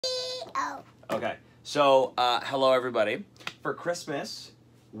Oh. Okay. So, hello everybody. For Christmas,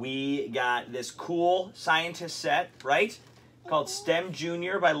 we got this cool scientist set, right? Called STEM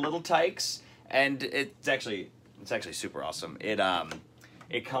Junior by Little Tykes, and it's actually super awesome.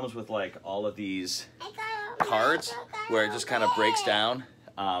 It comes with like all of these cards where it just kind of breaks down.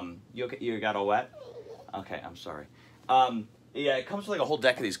 You got all wet? Okay, I'm sorry. Yeah, it comes with like a whole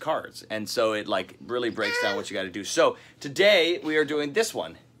deck of these cards, and so it like really breaks down what you got to do. So today we are doing this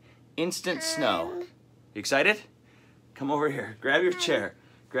one, Instant Snow. You excited? Come over here. Grab your chair.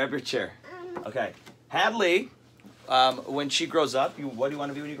 Grab your chair. Okay. Hadley, when she grows up, what do you want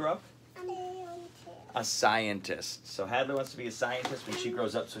to be when you grow up? A scientist. So Hadley wants to be a scientist when she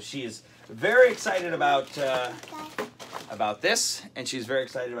grows up. So she is very excited about this, and she's very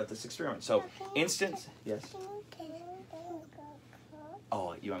excited about this experiment. So instant, yes.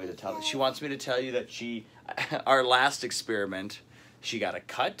 Oh, you want me to tell her? She wants me to tell you that our last experiment, she got a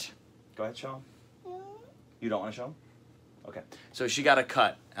cut. Go ahead, show him. You don't want to show him? Okay. So she got a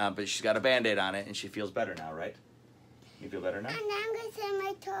cut, but she's got a Band-Aid on it, and she feels better now, right? You feel better now? And I'm going to sit on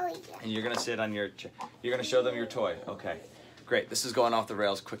my toy. And you're going to sit on your chair. You're going to show them your toy. Okay. Great. This is going off the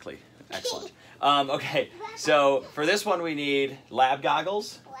rails quickly. Excellent. Okay. So for this one, we need lab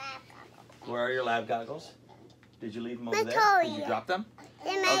goggles. Where are your lab goggles? Did you leave them over there? Did you drop them?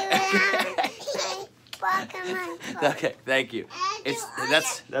 Okay. Thank you.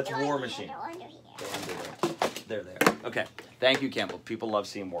 That's War Machine. There they are. Okay. Thank you, Campbell. People love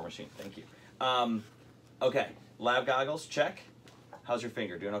seeing War Machine. Thank you. Okay. Lab goggles, check. How's your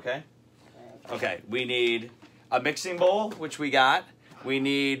finger? Doing okay? Okay. We need a mixing bowl, which we got. We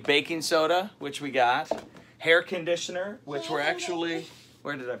need baking soda, which we got. Hair conditioner, which we're actually...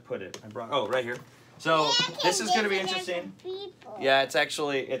 Where did I put it? Oh, right here. So this is going to be interesting. Yeah, it's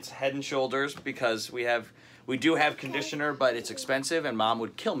Head and Shoulders because we do have conditioner, but it's expensive, and Mom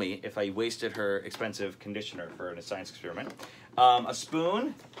would kill me if I wasted her expensive conditioner for a science experiment. A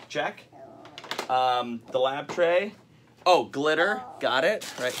spoon, check. The lab tray. Oh, glitter, got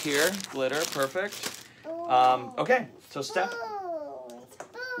it, right here. Glitter, perfect. Okay, so step.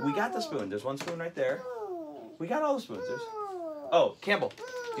 We got the spoon. There's one spoon right there. We got all the spoons. Oh, Campbell, do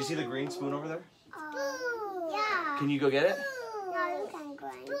you see the green spoon over there? Yeah. Can you go get it? No, you can go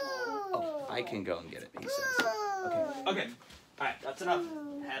and get it. Oh, I can go and get it, he says. Okay. Okay. All right, that's enough.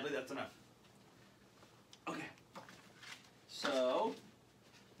 Hadley, that's enough. Okay. So,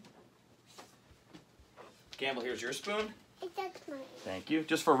 Campbell, here's your spoon. That's mine. Thank you.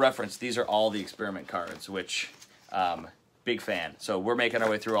 Just for reference, these are all the experiment cards, which, big fan. So we're making our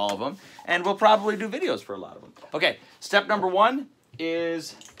way through all of them, and we'll probably do videos for a lot of them. Okay, step number 1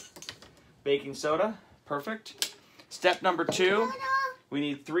 is baking soda. Perfect. Step number 2, we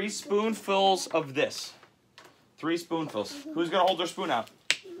need 3 spoonfuls of this. 3 spoonfuls. Who's gonna hold their spoon out?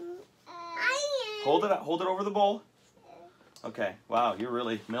 Hold it over the bowl. Okay. Wow, you're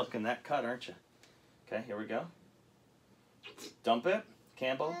really milking that cut, aren't you? Okay, here we go. Dump it,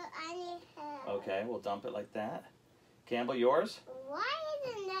 Campbell. Okay, we'll dump it like that. Campbell, yours? Why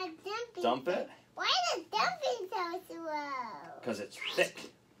isn't that dumping? Dump it. Why is dumping so slow? Because it's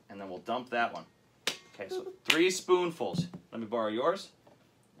thick. And then we'll dump that one. Okay, so 3 spoonfuls. Let me borrow yours.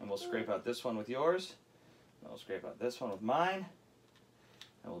 And we'll scrape out this one with yours. And we'll scrape out this one with mine.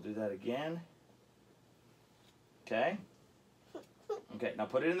 And we'll do that again. Okay. Okay, now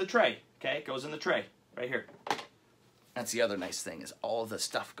put it in the tray. Okay, it goes in the tray. Right here. That's the other nice thing, is all the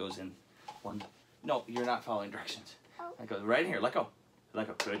stuff goes in one. No, you're not following directions. It goes right in here. Let go. Let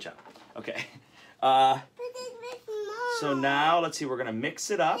go. Good job. Okay. So now, let's see. We're going to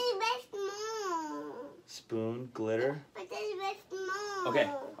mix it up. Spoon, glitter. Okay.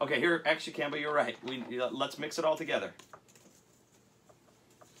 Okay, here. Actually, Campbell, you're right. Let's mix it all together.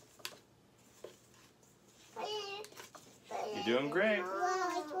 You're doing great.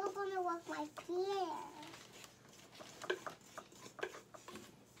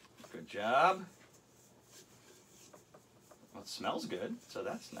 Good job. Well, it smells good, so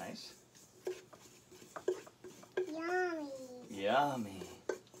that's nice. Yummy. Yummy.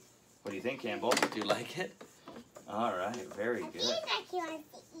 What do you think, Campbell? Do you like it? All right, very good. He wants to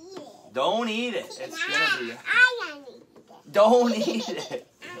eat it. Don't eat it. It's gonna be. I want to eat it. Don't eat it.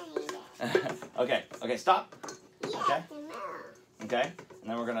 I eat it. Okay. Okay. Stop. Yeah, Okay. Okay. And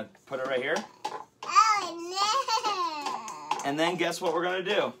then we're gonna put it right here. Oh no. And then guess what we're gonna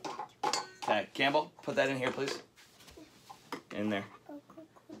do? Okay, Campbell, put that in here, please. In there.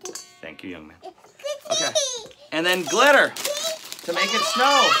 Thank you, young man. Okay. And then glitter to make it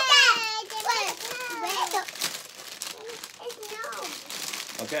snow.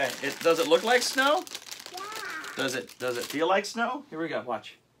 Okay. Does it look like snow? Yeah. Does it feel like snow? Here we go.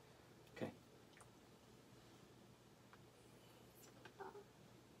 Watch.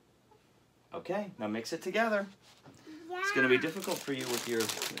 Okay, now mix it together. Yeah. It's gonna be difficult for you with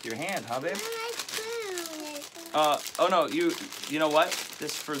your hand, huh, babe? I like Oh no, you know what?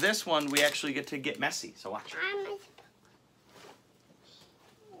 For this one we actually get to get messy. So watch.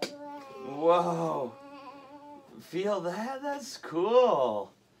 Whoa! Feel that? That's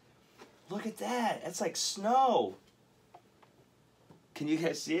cool. Look at that. That's like snow. Can you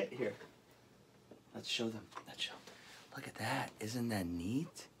guys see it? Here. Let's show them. Let's show them. Look at that. Isn't that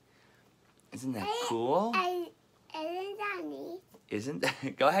neat? Isn't that cool? Isn't that neat? Isn't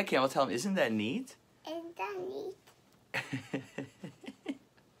that... Go ahead, Campbell. Tell them. Isn't that neat? Isn't that neat?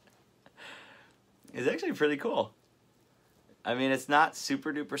 It's actually pretty cool. I mean, it's not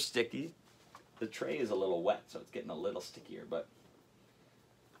super duper sticky. The tray is a little wet, so it's getting a little stickier, but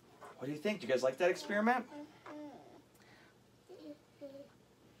what do you think? Do you guys like that experiment?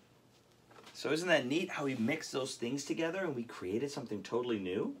 So isn't that neat how we mixed those things together and we created something totally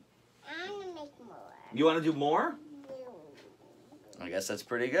new? I'm gonna make more. You want to do more? No. I guess that's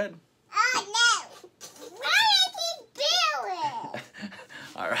pretty good. Oh no! Why did you do it?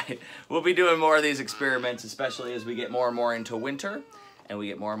 All right, we'll be doing more of these experiments, especially as we get more and more into winter and we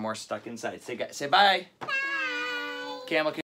get more and more stuck inside. Say bye. Bye. Camel.